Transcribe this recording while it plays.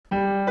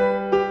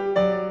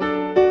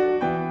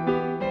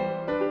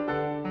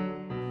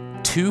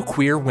two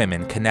queer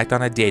women connect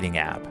on a dating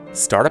app,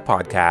 start a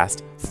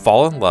podcast,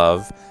 fall in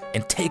love,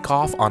 and take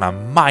off on a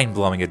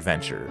mind-blowing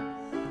adventure.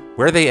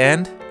 Where they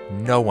end,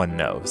 no one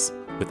knows.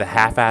 With a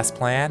half-assed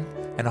plan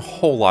and a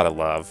whole lot of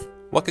love,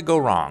 what could go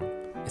wrong?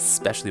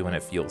 Especially when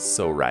it feels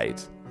so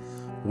right.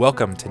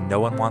 Welcome to No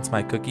One Wants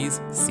My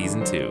Cookies,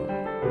 Season 2.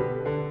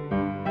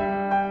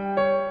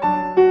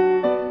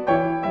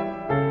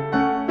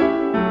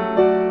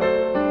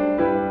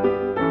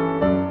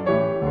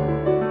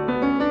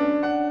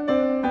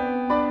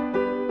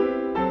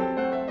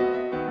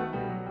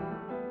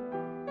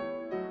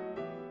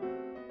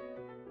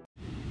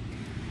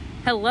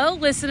 Hello,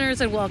 listeners,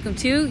 and welcome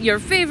to your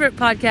favorite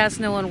podcast,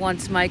 No One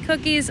Wants My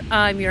Cookies.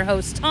 I'm your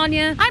host,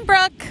 Tonya. I'm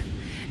Brooke.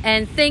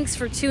 And thanks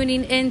for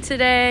tuning in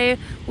today.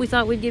 We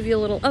thought we'd give you a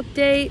little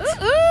update.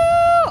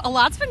 A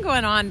lot's been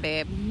going on,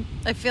 babe.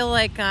 I feel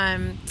like,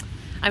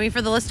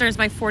 for the listeners,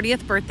 my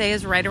 40th birthday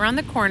is right around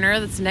the corner.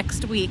 That's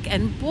next week.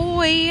 And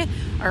boy,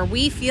 are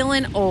we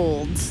feeling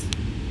old.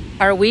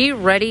 Are we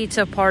ready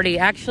to party?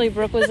 Actually,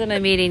 Brooke was in a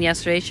meeting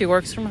yesterday. She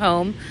works from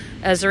home,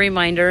 as a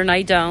reminder, and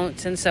I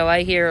don't. And so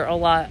I hear a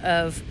lot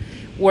of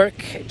work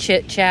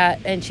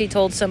chit-chat. And she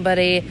told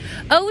somebody,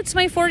 oh, it's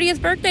my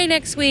 40th birthday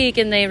next week.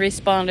 And they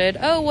responded,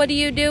 oh, what are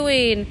you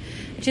doing?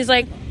 And she's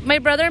like, my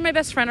brother and my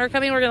best friend are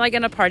coming. We're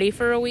going to party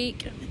for a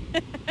week.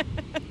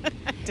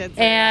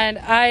 And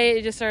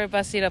I just started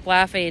busting up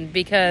laughing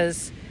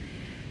because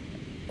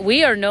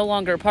we are no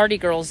longer party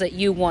girls that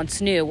you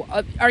once knew.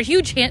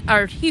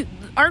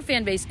 Our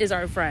fan base is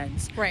our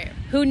friends. Right.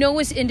 Who know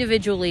us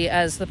individually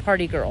as the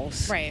party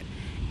girls. Right.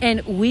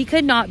 And we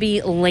could not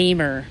be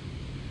lamer.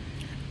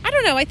 I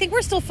don't know. I think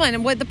we're still fun.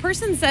 And what the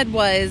person said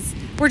was,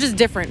 we're just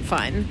different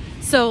fun.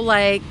 So,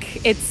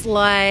 it's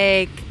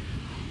like,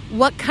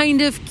 what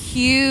kind of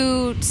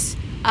cute,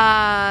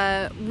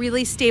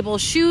 really stable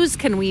shoes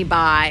can we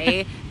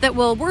buy that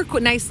will work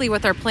nicely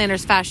with our plantar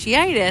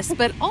fasciitis,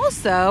 but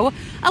also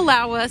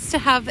allow us to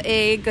have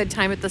a good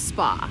time at the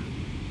spa?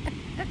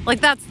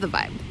 That's the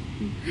vibe.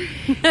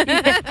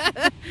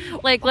 Yeah.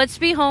 Let's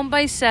be home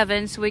by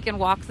 7 so we can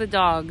walk the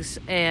dogs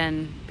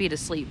and be to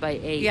sleep by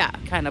 8. Yeah.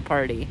 Kind of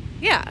party.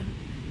 Yeah.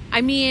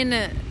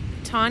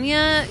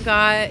 Tonya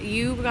got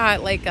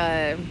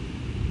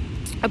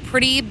a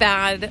pretty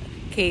bad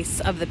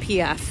case of the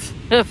PF.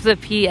 Of the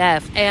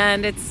PF.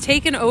 And it's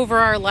taken over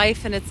our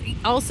life, and it's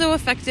also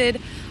affected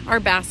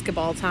our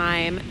basketball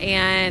time,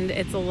 and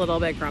it's a little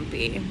bit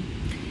grumpy.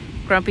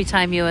 Grumpy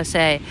Time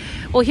USA.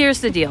 Well,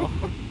 here's the deal.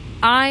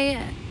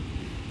 I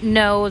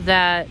know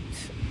that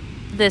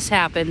this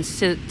happens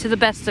to the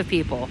best of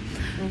people.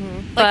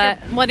 Mm-hmm. But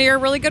one of your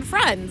really good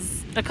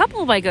friends. A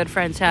couple of my good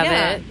friends have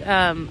it.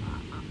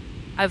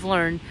 I've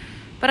learned.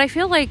 But I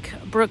feel like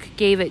Brooke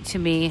gave it to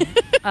me.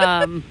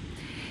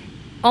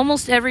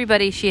 Almost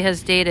everybody she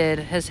has dated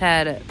has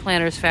had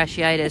plantar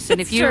fasciitis.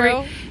 And if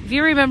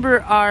you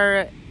remember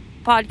our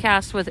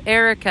podcast with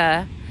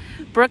Erica,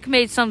 Brooke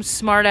made some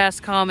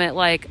smart-ass comment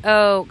like,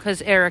 oh,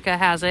 because Erica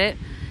has it.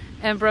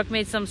 And Brooke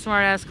made some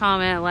smart-ass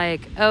comment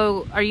like,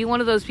 oh, are you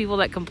one of those people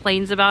that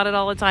complains about it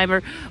all the time?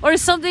 Or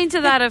something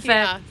to that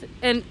effect. Yeah.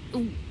 And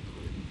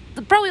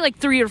probably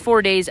 3 or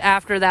 4 days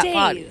after that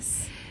pod,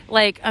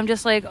 I'm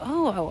just like,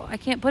 oh, I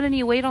can't put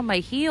any weight on my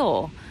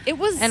heel. It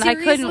was and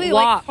seriously I couldn't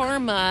walk. Like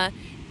karma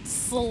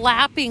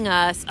slapping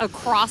us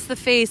across the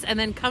face and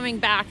then coming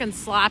back and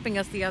slapping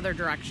us the other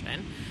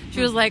direction.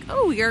 She was like,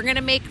 oh, you're going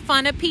to make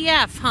fun of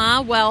PF,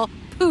 huh? Well,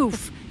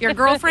 poof, your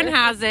girlfriend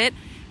has it.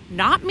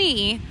 Not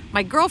me.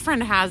 My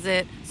girlfriend has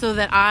it so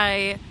that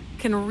I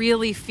can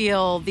really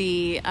feel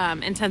the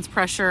intense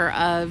pressure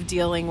of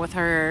dealing with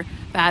her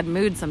bad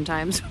mood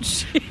sometimes when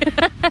she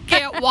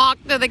can't walk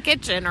to the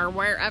kitchen or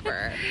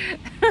wherever.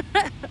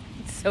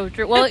 So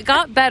true. Well, it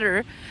got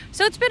better.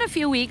 So it's been a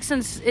few weeks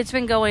since it's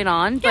been going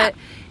on. But,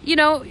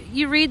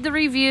 you read the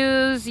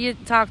reviews, you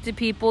talk to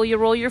people, you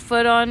roll your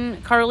foot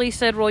on. Carly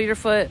said roll your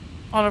foot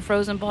on a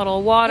frozen bottle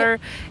of water.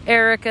 Yep.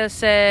 Erica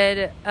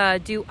said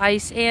do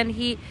ice and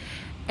heat.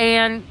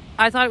 And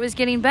I thought it was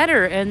getting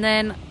better. And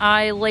then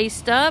I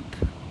laced up.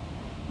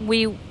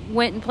 We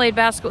went and played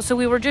basketball. So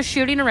we were just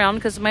shooting around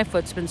because my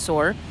foot's been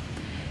sore.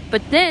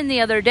 But then the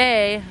other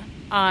day,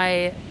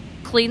 I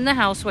cleaned the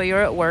house while you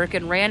were at work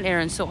and ran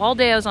errands. So all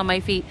day I was on my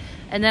feet.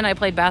 And then I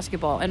played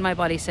basketball. And my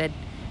body said,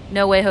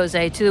 no way,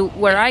 Jose, to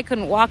where I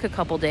couldn't walk a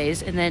couple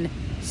days. And then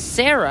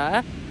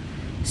Sarah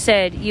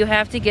said, you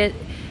have to get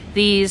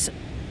these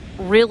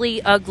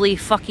really ugly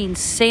fucking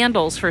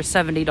sandals for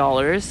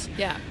 $70.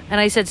 Yeah. And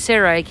I said,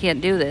 Sarah, I can't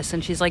do this.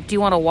 And she's like, do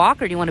you want to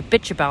walk or do you want to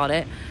bitch about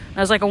it? And I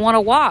was like, I want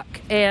to walk.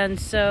 And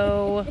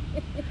so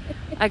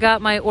I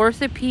got my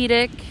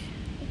orthopedic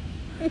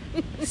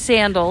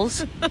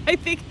sandals. I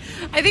think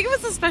it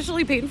was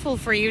especially painful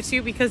for you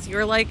too, because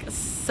you're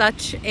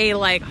such a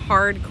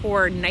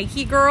hardcore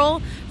Nike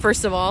girl,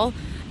 first of all,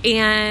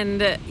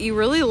 and you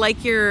really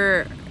like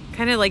your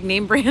kind of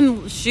name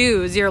brand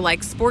shoes, your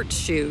sports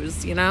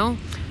shoes,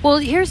 Well,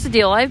 here's the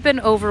deal. I've been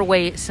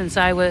overweight since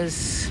I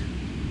was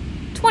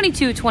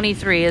 22,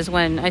 23 is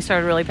when I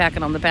started really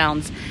packing on the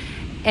pounds.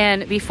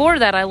 And before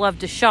that, I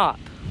loved to shop.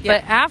 Yeah.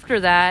 But after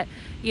that,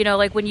 you know,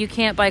 like when you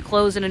can't buy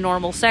clothes in a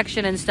normal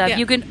section and stuff, Yeah.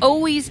 you can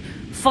always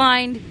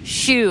find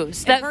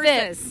shoes that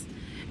fit.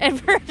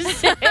 And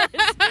purses.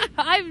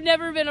 I've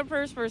never been a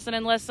purse person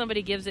unless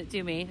somebody gives it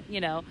to me,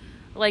 you know,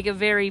 like a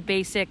very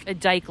basic, a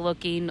dyke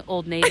looking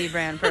Old Navy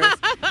brand purse.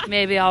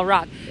 Maybe I'll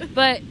rock.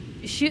 But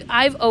shoes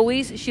have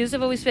always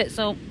fit.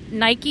 So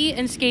Nike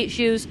and skate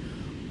shoes,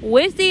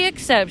 with the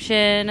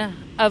exception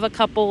of a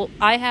couple.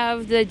 I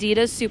have the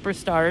Adidas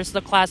Superstars,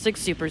 the classic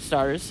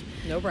Superstars.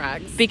 No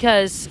brags.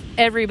 Because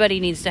everybody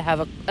needs to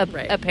have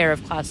a pair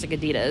of classic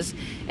Adidas.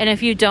 And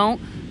if you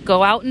don't,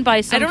 go out and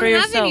buy some for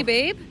yourself. I don't have any,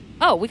 babe.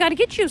 Oh, we got to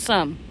get you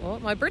some.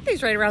 Well, my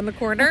birthday's right around the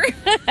corner.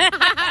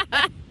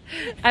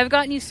 I've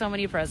gotten you so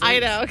many presents. I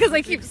know, because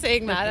I keep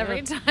saying that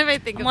every time I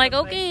think I'm of like,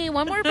 something. okay,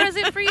 one more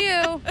present for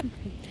you.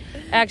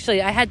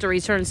 Actually, I had to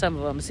return some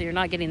of them, so you're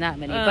not getting that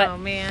many. Oh,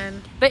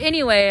 man. But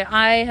anyway,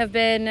 I have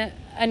been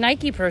a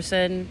Nike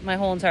person my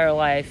whole entire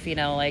life. You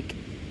know, like,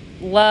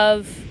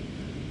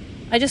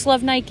 I just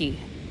love Nike.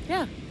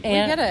 Yeah,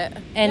 And, we get it.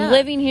 And Yeah.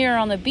 living here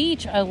on the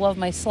beach, I love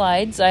my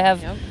slides. I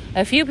have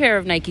a few pair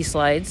of Nike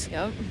slides.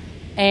 Yep.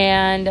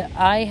 And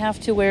I have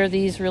to wear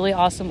these really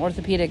awesome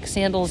orthopedic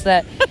sandals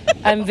that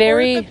I'm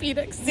very...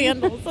 Orthopedic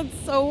sandals.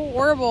 That's so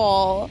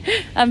horrible.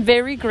 I'm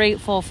very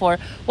grateful for.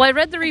 Well, I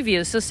read the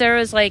reviews. So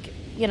Sarah's like,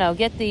 you know,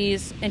 get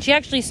these. And she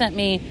actually sent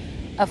me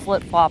a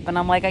flip-flop. And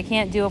I'm like, I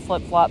can't do a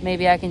flip-flop.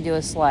 Maybe I can do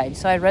a slide.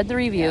 So I read the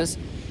reviews.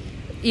 Yeah.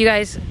 You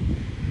guys,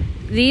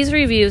 these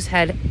reviews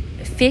had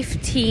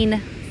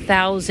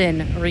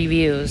 15,000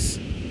 reviews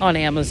on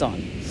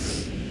Amazon.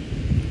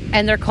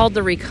 And they're called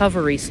the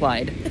recovery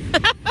slide.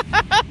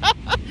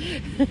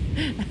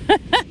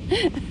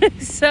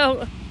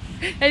 So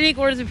I think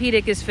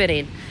orthopedic is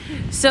fitting.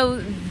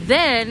 So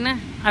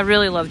then I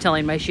really love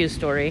telling my shoe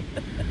story.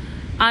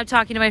 I'm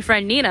talking to my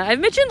friend Nina. I've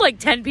mentioned like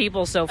 10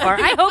 people so far.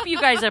 I hope you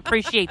guys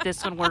appreciate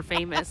this when we're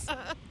famous.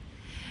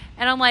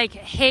 And I'm like,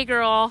 hey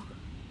girl,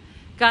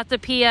 got the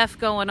PF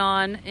going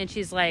on. And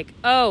she's like,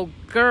 oh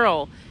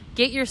girl,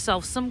 get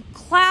yourself some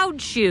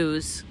cloud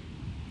shoes.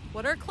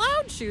 What are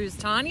cloud shoes,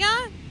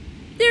 Tonya?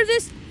 They're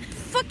this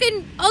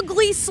fucking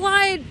ugly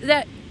slide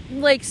that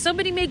like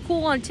somebody made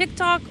cool on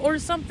TikTok or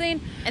something.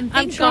 And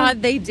thank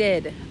God they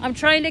did. I'm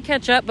trying to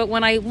catch up, but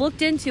when I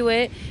looked into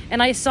it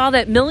and I saw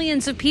that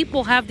millions of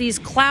people have these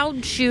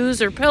cloud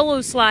shoes or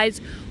pillow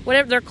slides,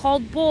 whatever they're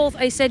called, both,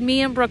 I said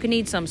me and Brooke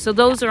need some. So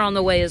those are on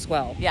the way as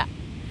well. Yeah.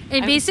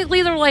 And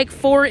basically they're like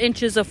 4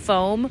 inches of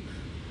foam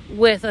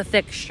with a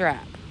thick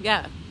strap.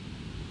 Yeah.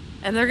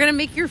 And they're going to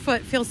make your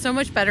foot feel so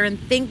much better. And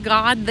thank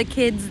God the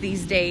kids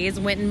these days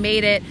went and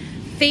made it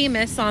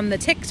famous on the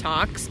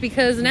TikToks,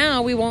 because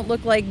now we won't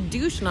look like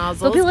douche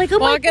nozzles. They'll be like, oh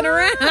walking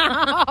my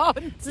God.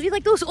 around. So you're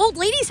like, those old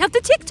ladies have the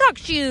TikTok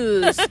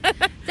shoes.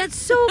 That's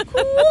so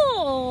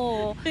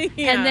cool.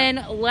 Yeah. And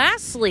then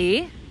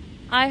lastly,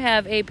 I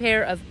have a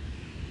pair of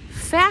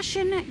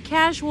fashion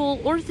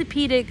casual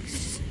orthopedic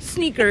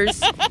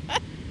sneakers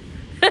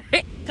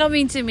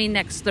coming to me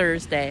next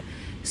Thursday.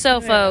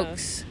 So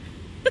folks,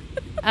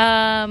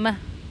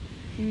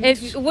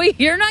 if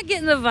you're not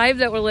getting the vibe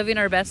that we're living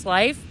our best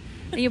life,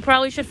 then you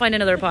probably should find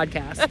another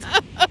podcast.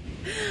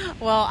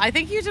 Well, I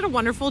think you did a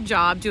wonderful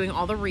job doing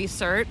all the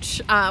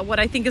research. What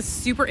I think is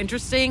super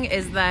interesting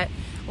is that,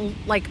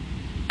 like,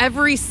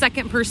 every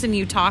second person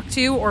you talk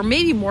to, or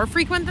maybe more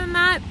frequent than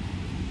that,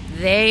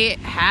 they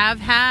have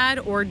had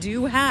or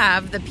do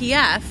have the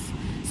PF.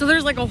 So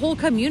there's like a whole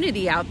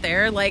community out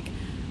there. Like,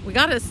 we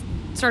got to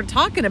start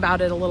talking about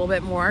it a little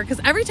bit more,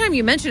 because every time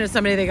you mention it to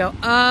somebody, they go,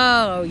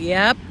 oh,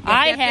 yep.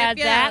 I had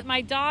that.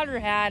 My daughter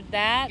had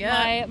that. Yep.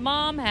 My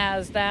mom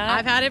has that.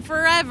 I've had it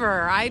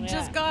forever. I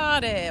just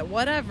got it.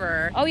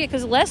 Whatever. Oh, yeah,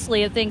 because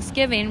Leslie at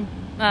Thanksgiving,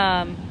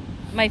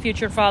 my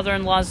future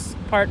father-in-law's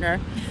partner,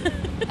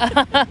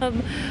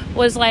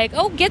 was like,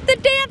 oh, get the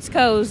dance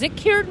codes. It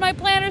cured my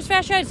plantar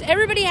fasciitis.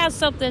 Everybody has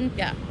something.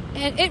 Yeah.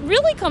 And it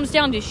really comes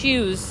down to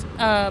shoes.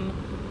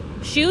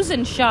 Shoes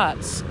and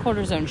shots.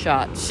 Cortisone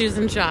shots. Shoes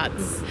and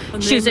shots.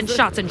 Shoes and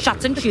shots and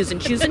shots and shoes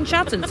and shoes and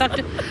shots and such.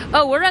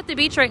 Oh, we're at the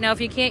beach right now.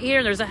 If you can't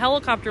hear, there's a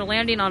helicopter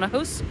landing on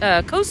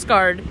a Coast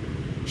Guard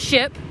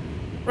ship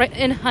right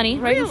in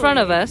in front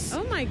of us.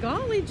 Oh my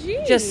golly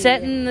gee. Just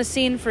setting the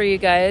scene for you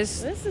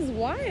guys. This is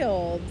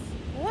wild.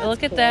 Well,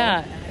 Look at cool.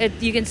 that.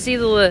 You can see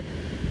the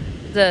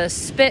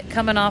spit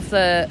coming off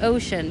the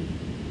ocean.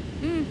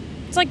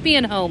 It's like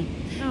being home.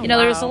 Oh,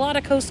 there's a wow. lot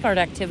of Coast Guard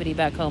activity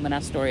back home in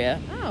Astoria.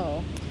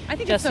 Oh. I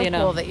think Just it's so so you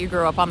know. cool that you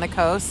grew up on the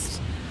coast.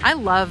 I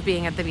love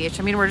being at the beach.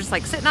 I mean, we're just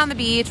like sitting on the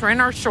beach. We're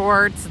in our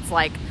shorts. It's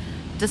like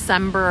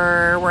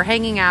December. We're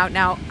hanging out.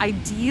 Now,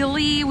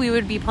 ideally, we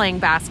would be playing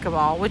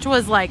basketball, which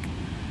was like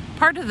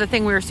part of the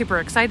thing we were super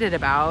excited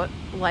about.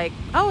 Like,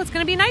 oh, it's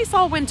going to be nice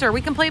all winter.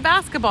 We can play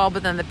basketball.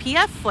 But then the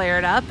PF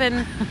flared up.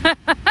 And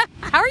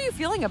how are you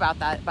feeling about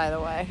that, by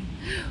the way?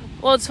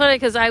 Well, it's funny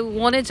because I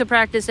wanted to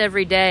practice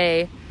every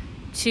day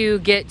to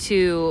get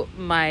to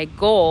my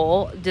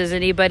goal. Does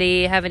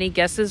anybody have any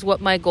guesses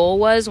what my goal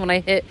was when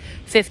I hit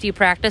 50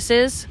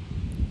 practices?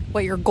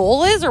 What your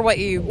goal is or what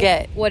you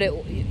get? What it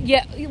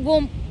Yeah,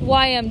 well,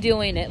 why I'm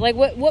doing it. Like,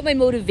 what my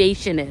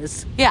motivation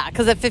is. Yeah,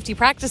 because at 50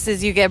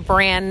 practices, you get a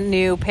brand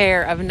new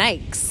pair of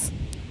Nikes.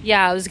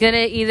 Yeah, I was going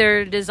to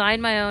either design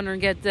my own or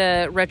get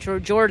the retro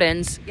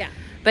Jordans. Yeah.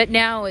 But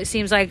now it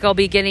seems like I'll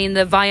be getting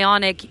the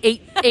Vionic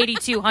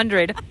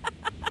 8200.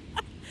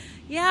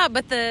 Yeah,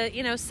 but the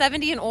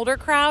 70 and older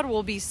crowd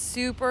will be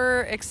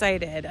super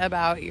excited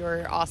about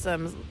your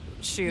awesome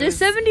shoes. The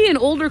 70 and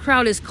older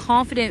crowd is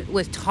confident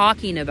with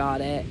talking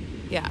about it.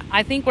 Yeah.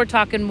 I think we're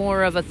talking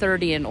more of a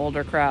 30 and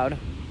older crowd.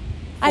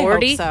 40?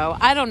 I hope so.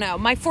 I don't know.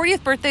 My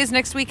 40th birthday is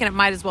next week, and it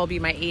might as well be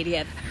my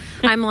 80th.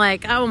 I'm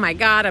like, oh my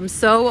God, I'm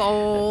so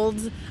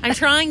old. I'm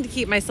trying to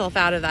keep myself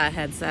out of that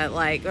headset,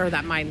 or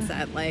that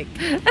mindset.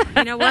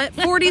 You know what?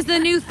 40's the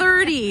new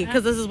 30,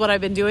 because this is what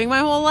I've been doing my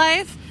whole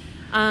life.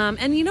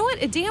 And you know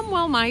what? It damn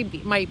well might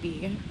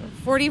be.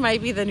 40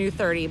 might be the new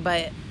 30,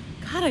 but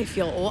God, I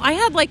feel old. I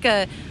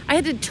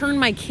had to turn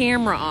my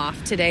camera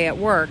off today at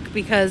work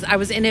because I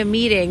was in a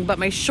meeting, but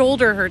my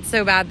shoulder hurt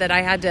so bad that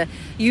I had to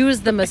use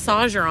the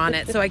massager on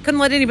it. So I couldn't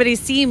let anybody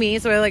see me.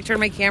 So I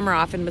turned my camera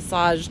off and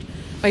massaged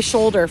my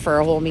shoulder for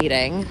a whole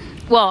meeting.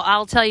 Well,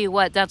 I'll tell you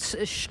what,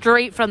 that's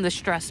straight from the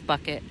stress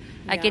bucket.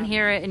 Yeah. I can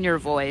hear it in your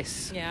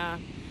voice. Yeah.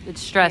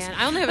 It's stress. Man,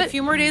 I only have a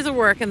few more days of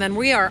work, and then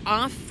we are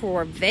off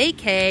for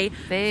vacay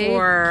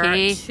for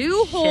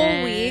 2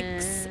 whole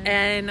weeks.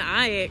 And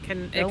it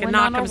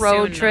cannot on a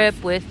road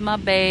trip with my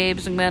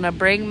babes. I'm gonna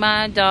bring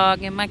my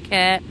dog and my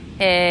cat.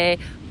 Hey,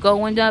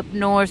 going up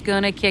north,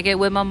 gonna kick it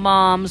with my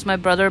moms. My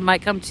brother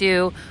might come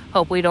too.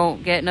 Hope we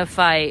don't get in a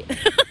fight.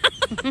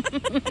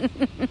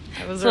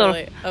 That was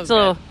really there's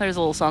a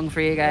little song for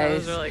you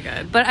guys. That was really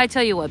good. But I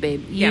tell you what,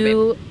 babe,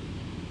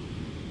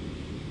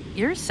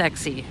 you're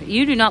sexy.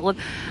 You do not look.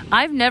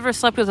 I've never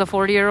slept with a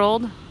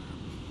 40-year-old,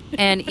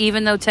 and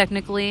even though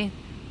technically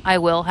I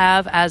will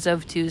have as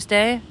of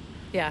Tuesday,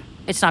 yeah,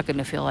 it's not going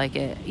to feel like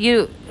it.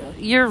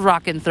 You're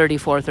rocking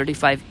 34,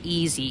 35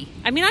 easy.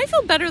 I mean, I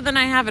feel better than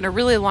I have in a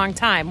really long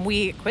time.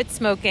 We quit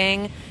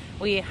smoking.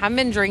 We haven't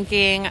been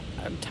drinking.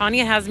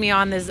 Tonya has me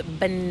on this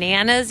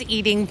bananas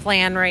eating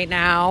plan right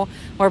now,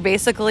 where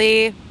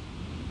basically,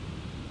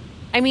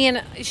 I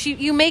mean,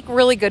 you make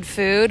really good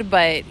food,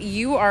 but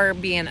you are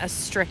being a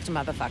strict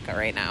motherfucker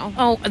right now.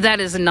 Oh, that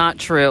is not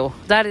true.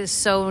 That is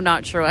so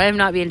not true. I am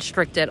not being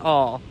strict at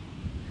all.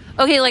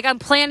 Okay, I'm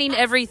planning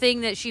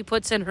everything that she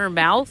puts in her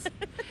mouth,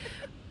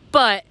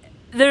 but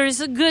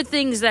there's good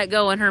things that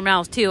go in her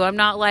mouth too. I'm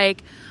not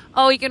like,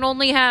 oh, you can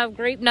only have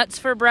grape nuts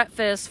for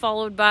breakfast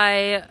followed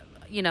by,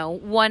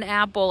 1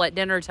 apple at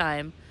dinner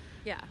time.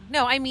 Yeah.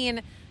 No, I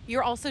mean,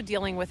 you're also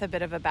dealing with a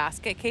bit of a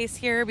basket case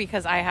here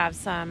because I have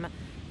some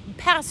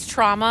past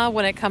trauma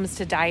when it comes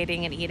to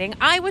dieting and eating.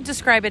 I would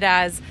describe it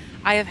as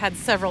I have had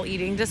several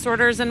eating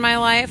disorders in my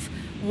life.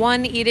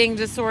 One eating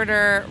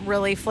disorder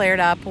really flared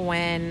up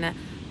the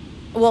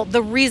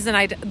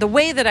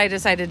way that I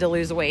decided to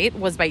lose weight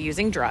was by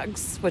using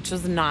drugs, which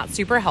was not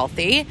super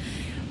healthy.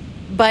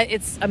 But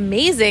it's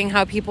amazing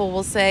how people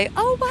will say,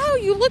 oh, wow,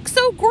 you look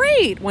so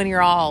great when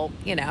you're all,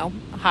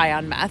 high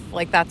on meth.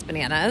 That's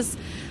bananas.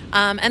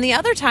 And the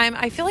other time,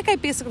 I feel like I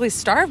basically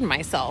starved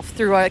myself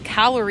through a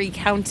calorie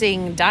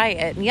counting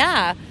diet. And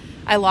yeah,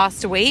 I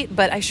lost weight,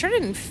 but I sure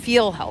didn't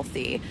feel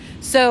healthy.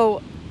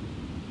 So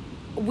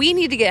we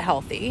need to get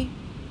healthy,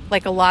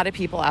 like a lot of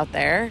people out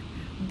there.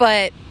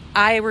 But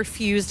I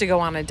refuse to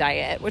go on a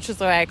diet, which is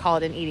why I call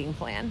it an eating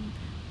plan.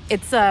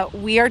 It's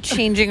we are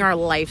changing our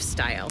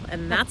lifestyle,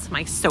 and that's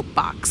my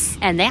soapbox.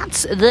 And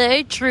that's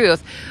the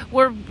truth.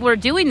 We're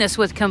doing this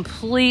with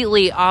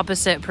completely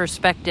opposite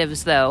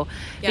perspectives, though,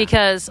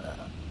 because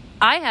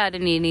I had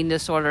an eating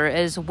disorder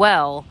as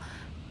well,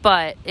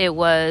 but it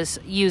was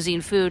using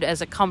food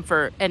as a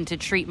comfort and to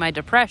treat my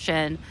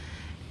depression,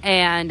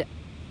 and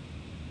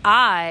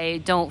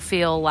I don't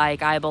feel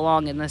like I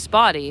belong in this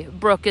body.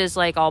 Brooke is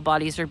like, all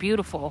bodies are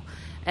beautiful,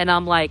 and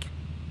I'm like,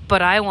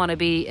 but I want to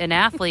be an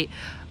athlete.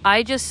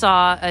 I just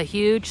saw a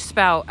huge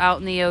spout out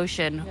in the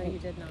ocean. No, you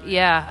did not.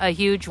 Yeah, a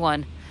huge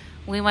one.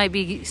 We might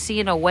be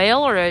seeing a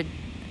whale I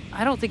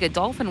don't think a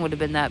dolphin would have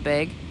been that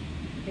big.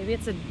 Maybe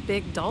it's a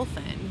big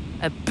dolphin.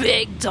 A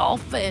big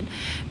dolphin.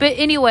 But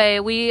anyway,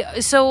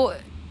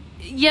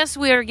 yes,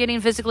 we are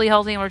getting physically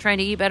healthy and we're trying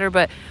to eat better,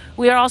 but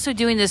we are also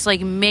doing this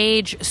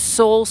major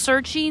soul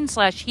searching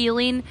 /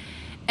 healing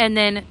and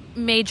then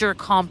major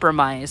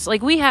compromise.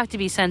 We have to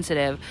be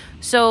sensitive.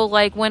 So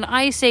when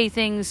I say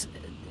things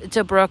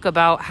to Brooke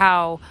about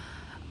how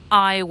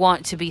I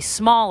want to be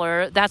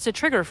smaller, that's a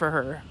trigger for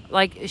her.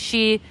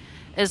 She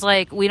is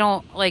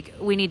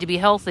we need to be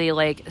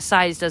healthy,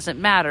 size doesn't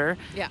matter.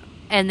 Yeah.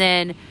 And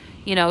then,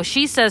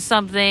 she says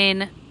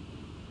something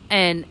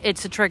and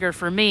it's a trigger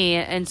for me.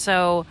 And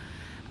so,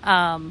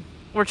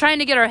 we're trying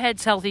to get our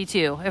heads healthy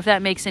too, if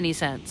that makes any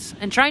sense.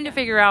 And trying to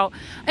figure out,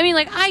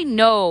 I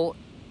know,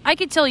 I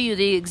could tell you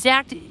the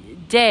exact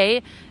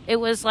day. It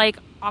was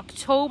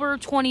October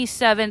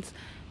 27th,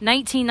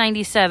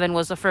 1997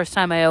 was the first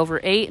time I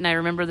overate, and I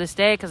remember this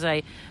day because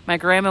my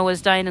grandma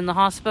was dying in the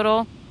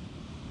hospital.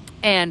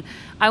 And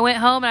I went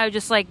home and I was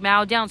just like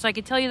mowed down. So I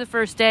could tell you the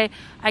first day.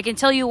 I can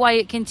tell you why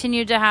it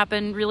continued to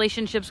happen.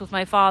 Relationships with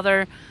my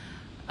father,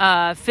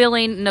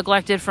 feeling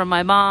neglected from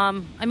my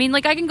mom. I mean,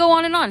 like, I can go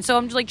on and on. So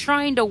I'm just like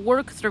trying to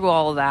work through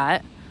all of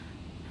that.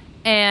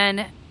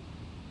 And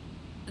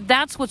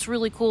that's what's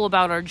really cool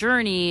about our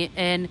journey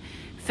in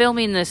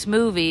filming this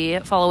movie.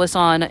 Follow us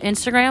on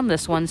Instagram.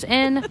 This one's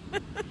in.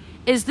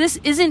 Is this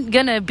isn't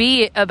going to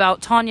be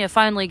about Tonya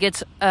finally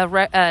gets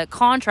a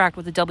contract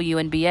with the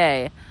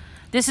WNBA.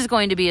 This is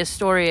going to be a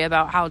story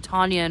about how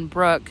Tonya and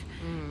Brooke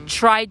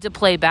tried to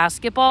play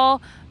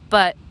basketball,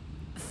 but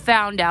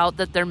found out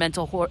that their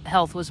mental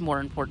health was more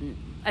important.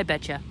 I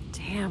betcha.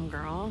 Damn,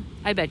 girl.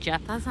 I betcha.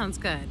 That sounds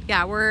good.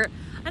 Yeah, and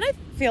I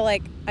feel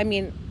like, I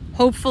mean,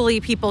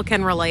 hopefully people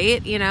can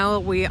relate. You know,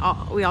 we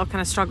all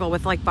kind of struggle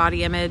with like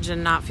body image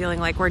and not feeling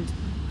like we're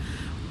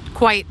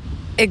quite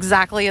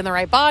exactly in the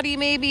right body,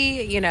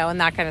 maybe, you know,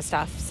 and that kind of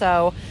stuff.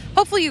 So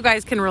hopefully you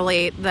guys can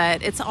relate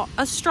that it's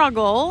a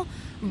struggle,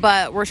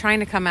 but we're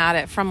trying to come at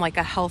it from like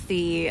a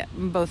healthy,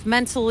 both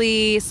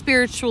mentally,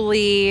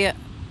 spiritually,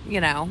 you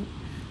know,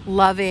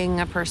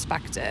 loving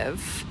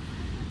perspective.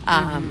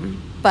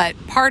 But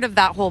part of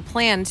that whole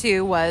plan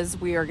too was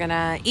we are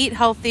gonna eat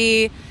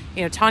healthy.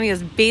 You know,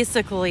 Tanya's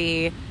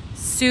basically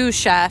sous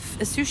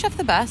chef. Is sous chef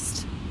the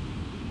best?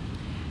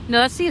 No,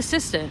 that's the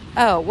assistant.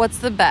 Oh, what's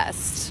the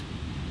best?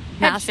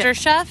 Master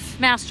chef?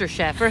 Master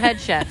chef or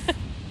head chef.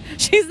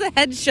 She's the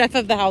head chef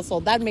of the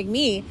household. That'd make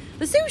me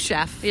the sous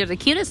chef. You're the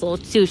cutest little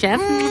sous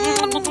chef.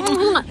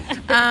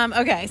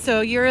 Okay,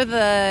 so you're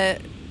the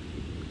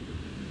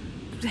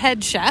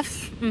head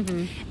chef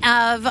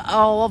of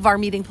all of our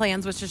meeting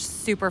plans, which is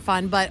super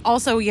fun. But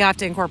also you have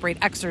to incorporate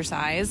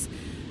exercise.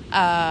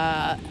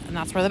 And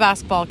that's where the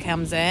basketball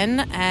comes in.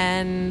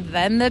 And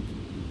then the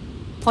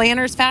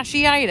plantar's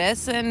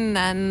fasciitis, and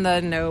then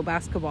the no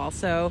basketball.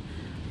 So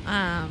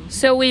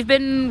we've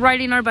been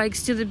riding our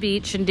bikes to the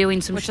beach and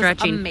doing some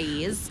stretching. Is a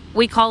maze.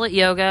 We call it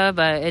yoga,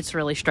 but it's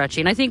really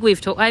stretching. I think we've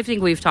talked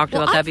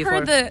about that before.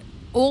 I've heard the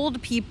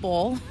old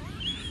people.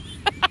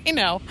 I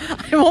know,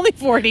 I'm only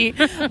 40,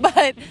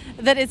 but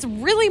that it's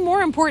really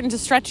more important to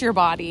stretch your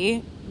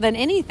body than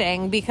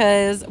anything,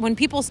 because when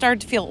people start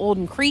to feel old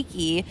and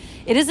creaky,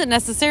 it isn't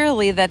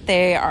necessarily that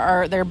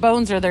their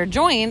bones or their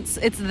joints,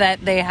 it's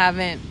that they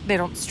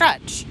don't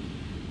stretch.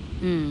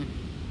 I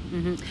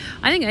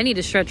think I need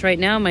to stretch right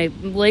now. My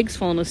leg's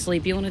falling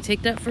asleep. You want to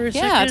take that for a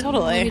second? Yeah,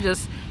 totally. Let me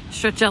just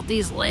stretch out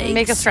these legs.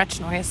 Make a stretch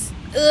noise.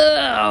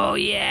 Oh,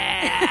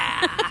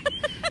 yeah.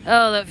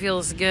 Oh, that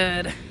feels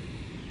good.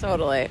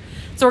 Totally.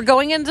 So we're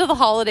going into the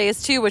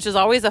holidays too, which is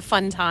always a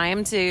fun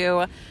time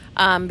to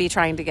be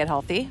trying to get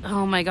healthy.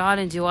 Oh my God,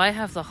 and do I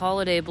have the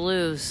holiday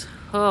blues?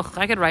 Ugh,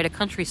 I could write a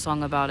country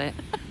song about it.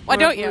 Why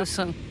don't you?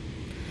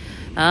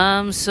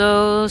 I'm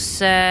so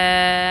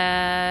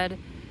sad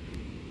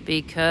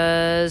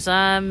because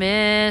I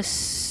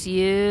miss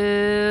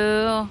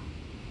you.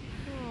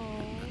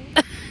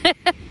 I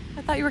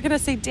thought you were going to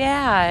say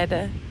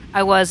dad.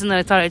 I was, and then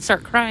I thought I'd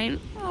start crying.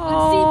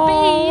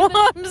 Oh,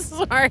 I'm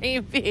sorry,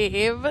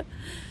 babe.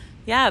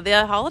 Yeah,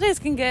 the holidays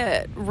can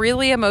get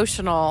really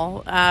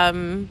emotional.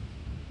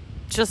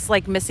 Just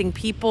like missing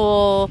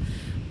people,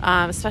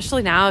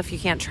 especially now if you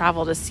can't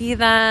travel to see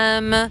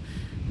them.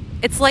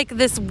 It's like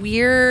this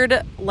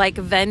weird like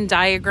Venn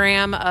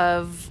diagram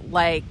of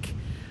like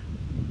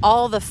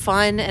all the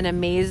fun and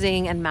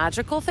amazing and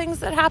magical things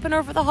that happen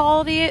over the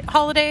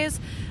holidays,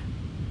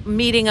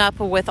 meeting up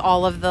with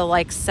all of the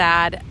like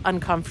sad,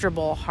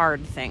 uncomfortable,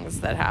 hard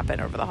things that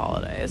happen over the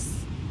holidays.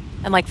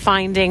 And like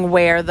finding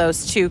where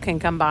those two can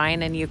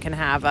combine and you can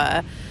have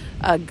a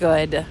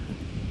good,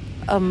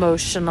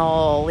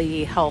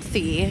 emotionally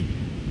healthy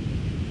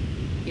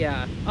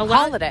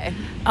holiday.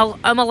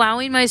 I'm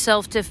allowing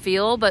myself to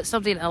feel, but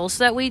something else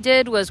that we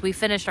did was we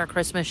finished our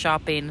Christmas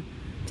shopping.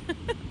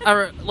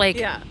 My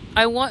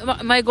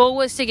goal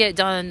was to get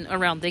done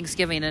around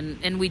Thanksgiving,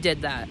 and we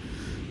did that.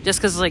 Just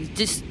because, like,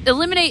 just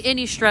eliminate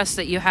any stress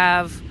that you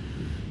have,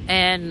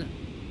 and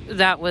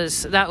that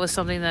was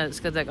something that's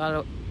good that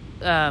got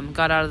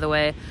out of the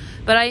way.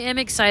 But I am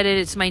excited.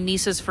 It's my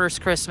niece's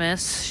first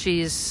Christmas.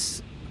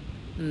 She's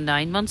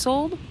 9 months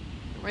old.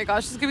 Oh my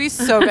gosh, this is going to be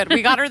so good.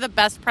 We got her the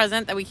best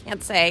present that we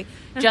can't say,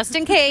 just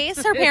in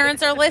case her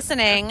parents are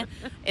listening.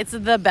 It's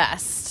the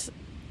best.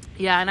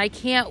 Yeah, and I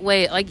can't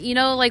wait. Like, you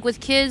know, like with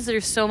kids,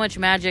 there's so much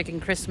magic in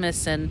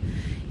Christmas. And,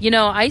 you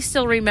know, I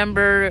still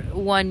remember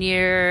one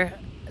year,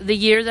 the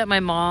year that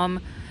my mom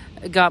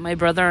got my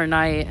brother and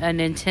I a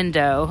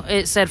Nintendo.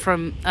 It said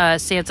from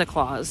Santa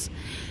Claus.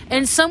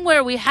 And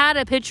somewhere we had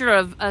a picture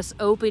of us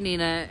opening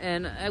it,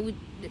 and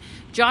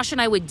Josh and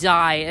I would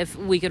die if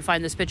we could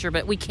find this picture,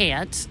 but we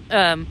can't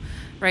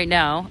right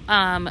now.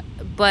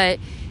 But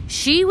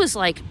she was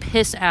like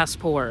piss ass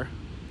poor.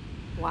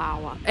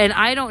 Wow. And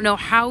I don't know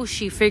how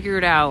she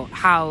figured out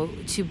how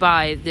to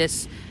buy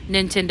this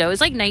Nintendo. It was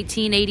like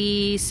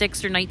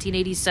 1986 or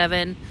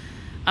 1987,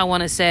 I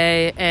want to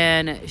say.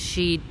 And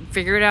she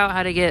figured out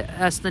how to get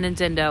us the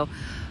Nintendo.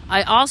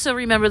 I also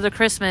remember the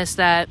Christmas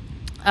that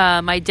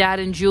my dad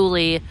and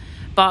Julie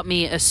bought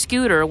me a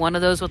scooter, one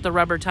of those with the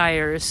rubber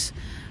tires.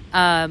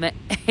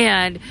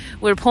 And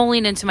we're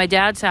pulling into my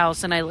dad's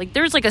house, and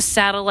there's like a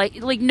satellite,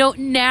 no,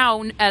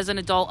 now as an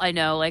adult, I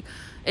know, like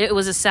it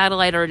was a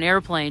satellite or an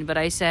airplane, but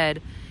I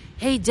said,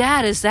 "Hey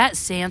Dad, is that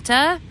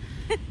Santa?"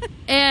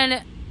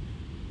 And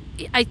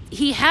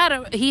he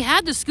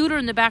had the scooter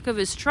in the back of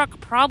his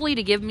truck, probably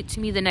to give to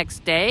me the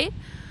next day.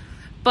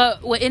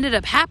 But what ended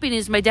up happening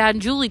is my dad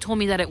and Julie told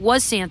me that it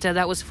was Santa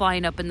that was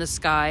flying up in the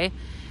sky.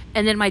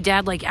 And then my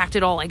dad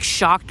acted all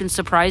shocked and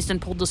surprised and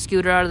pulled the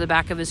scooter out of the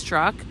back of his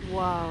truck.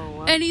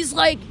 Whoa. And he's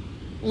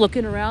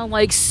looking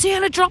around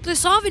Santa dropped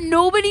this off and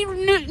nobody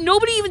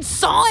even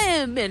saw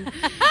him. And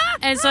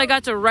so I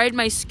got to ride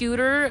my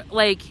scooter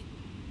where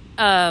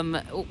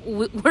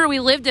we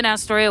lived in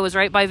Astoria was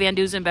right by Van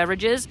Dusen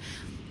Beverages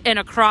and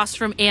across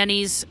from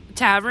Annie's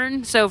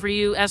Tavern. So for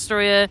you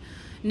Astoria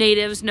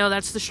natives, know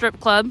that's the strip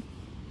club.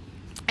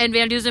 And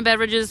Van Dusen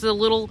Beverages, the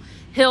little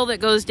hill that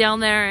goes down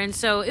there. And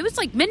so it was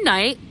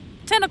midnight,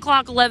 10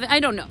 o'clock, 11, I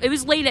don't know. It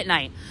was late at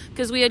night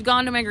because we had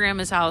gone to my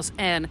grandma's house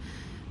and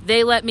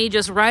they let me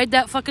just ride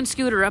that fucking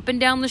scooter up and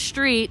down the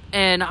street.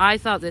 And I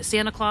thought that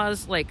Santa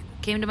Claus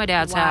came to my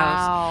dad's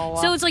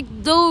house. So it's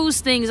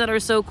those things that are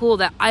so cool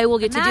that I will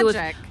get to do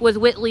with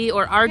Whitley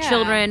or our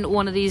children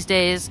one of these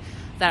days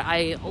that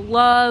I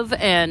love.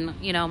 And,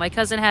 my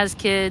cousin has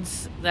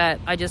kids that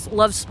I just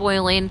love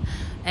spoiling.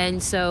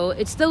 And so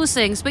it's those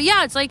things. But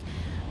yeah, it's the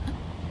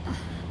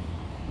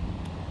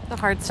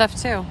hard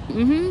stuff too.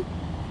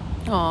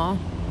 Mm-hmm. Aw.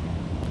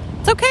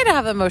 It's okay to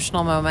have an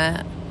emotional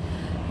moment.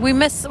 We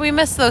miss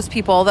those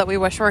people that we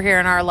wish were here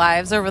in our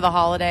lives over the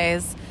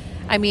holidays.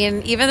 I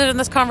mean, even in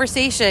this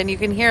conversation, you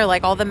can hear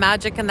all the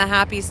magic and the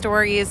happy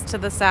stories to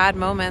the sad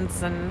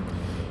moments, and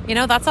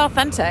that's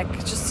authentic.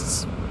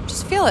 Just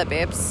feel it,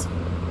 babes.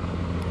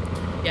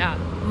 Yeah.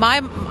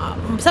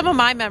 Some of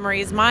my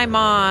memories, my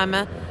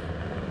mom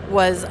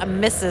was a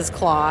Mrs.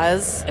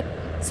 Claus.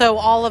 So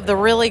all of the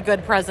really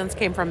good presents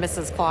came from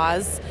Mrs.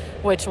 Claus,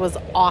 which was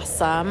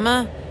awesome.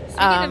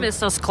 Speaking of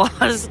Mrs.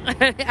 Claus,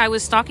 I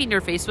was stalking your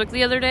Facebook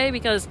the other day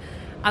because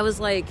I was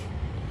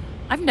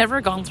I've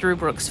never gone through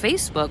Brooke's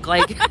Facebook.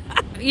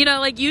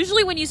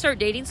 Usually when you start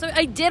dating, so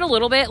I did a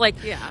little bit.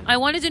 I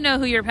wanted to know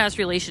who your past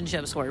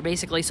relationships were,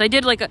 basically. So I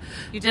did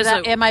You did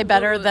that, am I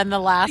better than the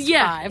last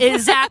five?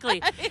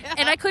 Exactly. Yeah.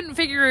 And I couldn't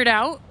figure it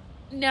out.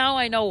 Now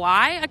I know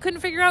why. I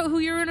couldn't figure out who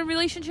you were in a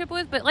relationship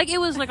with, but it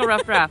was a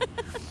rough draft.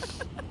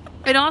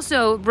 And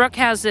also, Brooke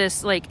has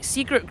this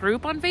secret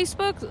group on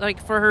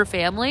Facebook, for her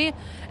family,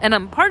 and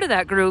I'm part of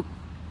that group.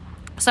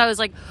 So I was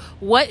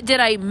what did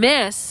I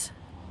miss?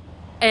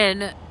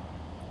 And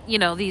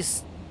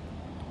these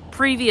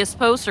previous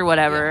posts or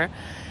whatever.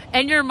 Yeah.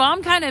 And your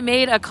mom kind of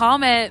made a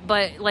comment,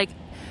 but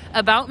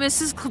about being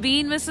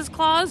Mrs.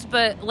 Claus,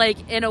 but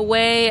in a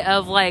way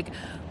of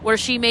where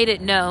she made it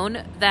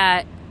known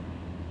that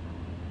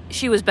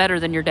she was better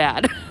than your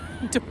dad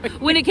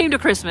when it came to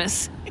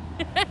Christmas.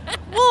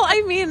 Well,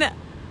 I mean,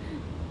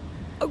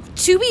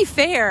 to be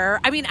fair,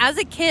 as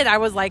a kid, I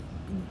was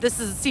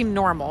seemed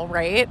normal,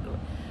 right?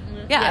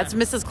 Yeah, it's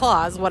Mrs.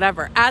 Claus,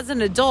 whatever. As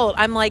an adult,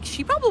 I'm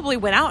she probably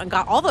went out and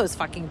got all those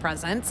fucking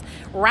presents,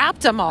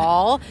 wrapped them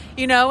all,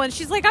 and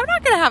she's I'm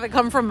not going to have it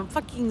come from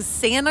fucking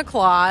Santa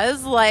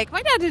Claus. My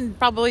dad didn't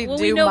probly do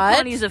we know much.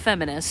 Connie's a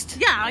feminist.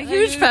 Yeah, a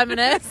huge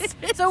feminist.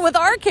 So with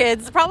our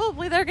kids,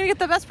 probably they're going to get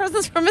the best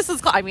presents from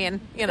Mrs. Claus.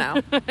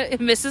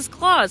 Mrs.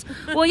 Claus.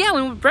 Well, yeah,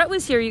 when Brett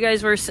was here,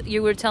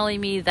 you were telling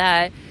me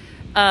that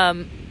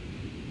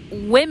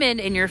women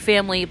in your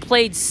family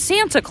played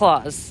Santa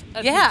Claus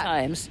a few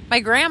times. My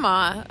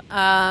grandma,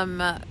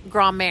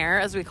 Grand-mère,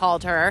 as we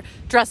called her,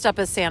 dressed up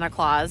as Santa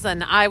Claus.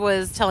 And I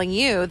was telling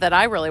you that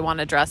I really want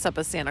to dress up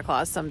as Santa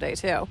Claus someday,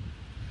 too.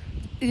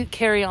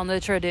 Carry on the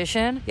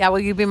tradition. Yeah, will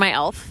you be my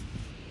elf?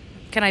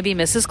 Can I be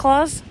Mrs.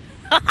 Claus?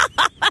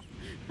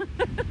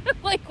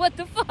 What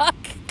the fuck?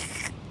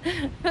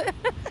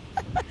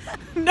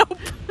 Nope.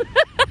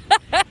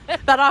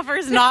 That offer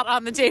is not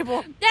on the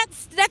table.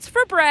 That's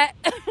for Brett.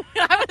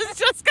 I was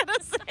just going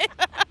to say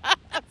that.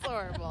 That's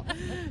horrible.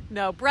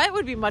 No, Brett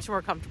would be much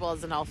more comfortable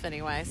as an elf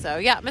anyway. So,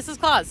 yeah, Mrs.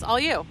 Claus, all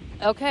you.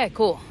 Okay,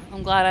 cool.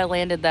 I'm glad I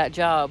landed that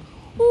job.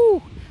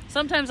 Woo.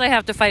 Sometimes I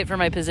have to fight for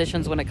my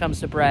positions when it comes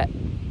to Brett.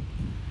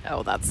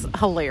 Oh, that's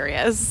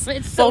hilarious.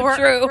 It's so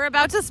true. We're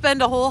about to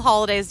spend a whole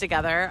holidays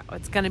together.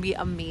 It's going to be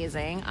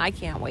amazing. I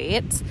can't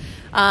wait.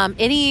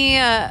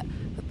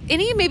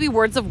 Any maybe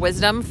words of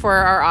wisdom for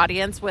our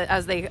audience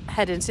as they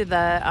head into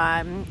the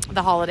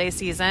holiday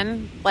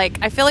season?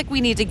 I feel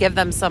we need to give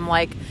them some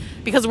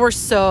because we're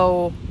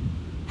so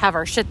have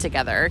our shit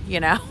together,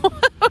 how?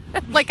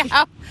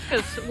 Because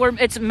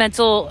it's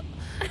mental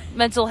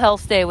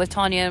health day with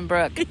Tonya and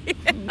Brooke.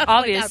 Yeah,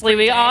 obviously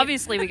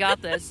we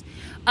got this.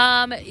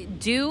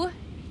 Do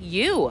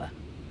you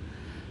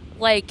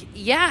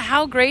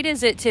how great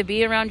is it to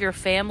be around your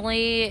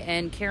family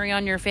and carry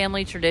on your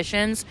family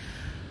traditions?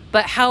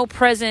 But how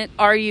present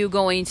are you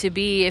going to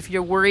be if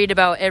you're worried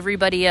about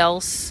everybody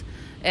else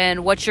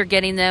and what you're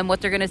getting them,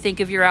 what they're going to think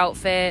of your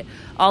outfit,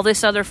 all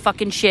this other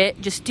fucking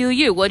shit. Just do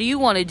you. What do you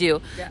want to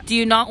do? Yeah. Do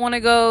you not want to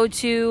go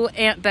to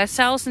Aunt Beth's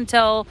house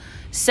until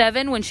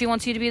 7 when she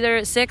wants you to be there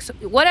at 6?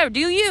 Whatever. Do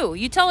you.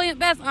 You tell Aunt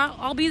Beth,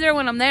 I'll be there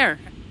when I'm there.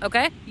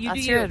 Okay?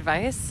 That's your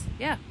advice?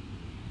 Yeah.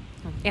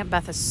 Aunt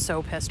Beth is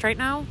so pissed right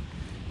now.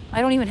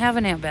 I don't even have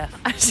an Aunt Beth.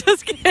 I'm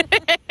just kidding.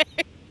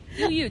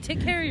 Do you.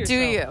 Take care of yourself.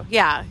 Do you?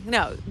 Yeah.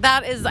 No,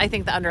 that is, I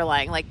think, the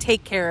underlying, like,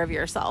 take care of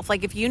yourself.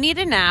 Like, if you need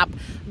a nap,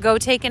 go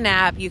take a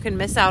nap. You can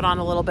miss out on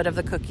a little bit of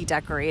the cookie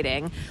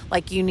decorating.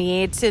 Like, you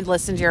need to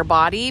listen to your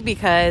body,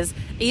 because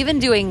even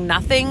doing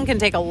nothing can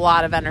take a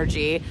lot of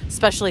energy,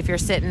 especially if you're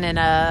sitting in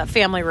a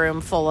family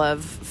room full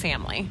of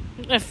family.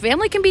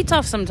 Family can be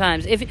tough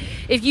sometimes.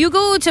 If you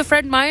go to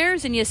Fred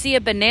Meyer's and you see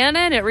a banana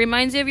and it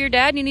reminds you of your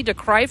dad and you need to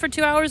cry for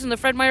 2 hours in the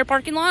Fred Meyer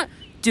parking lot,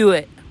 do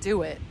it.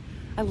 Do it.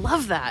 I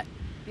love that.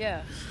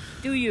 Yeah.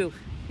 Do you.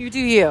 You do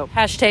you.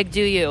 Hashtag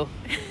do you.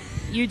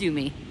 You do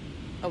me.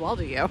 Oh, I'll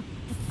do you.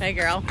 Hey,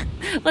 girl.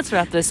 Let's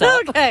wrap this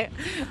up. Okay.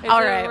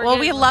 All right. Well,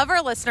 we love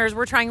our listeners.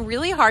 We're trying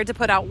really hard to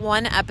put out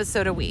one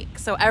episode a week.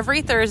 So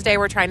every Thursday,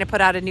 we're trying to put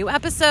out a new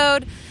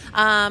episode.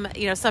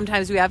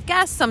 Sometimes we have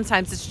guests.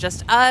 Sometimes it's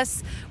just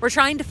us. We're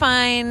trying to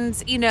find,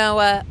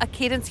 a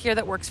cadence here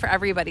that works for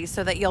everybody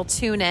so that you'll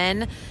tune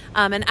in.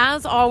 And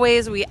as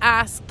always, we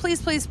ask, please,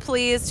 please,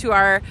 please, to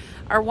our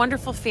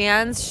wonderful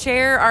fans,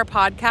 share our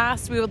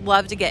podcast. We would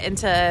love to get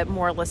into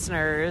more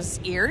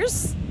listeners'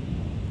 ears.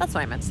 That's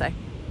what I meant to say.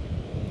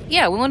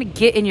 Yeah, we want to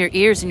get in your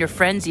ears and your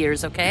friends'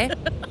 ears, okay?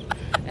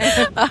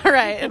 All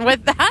right. And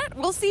with that,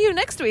 we'll see you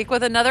next week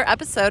with another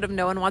episode of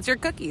No One Wants Your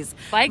Cookies.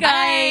 Bye,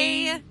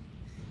 guys. Bye.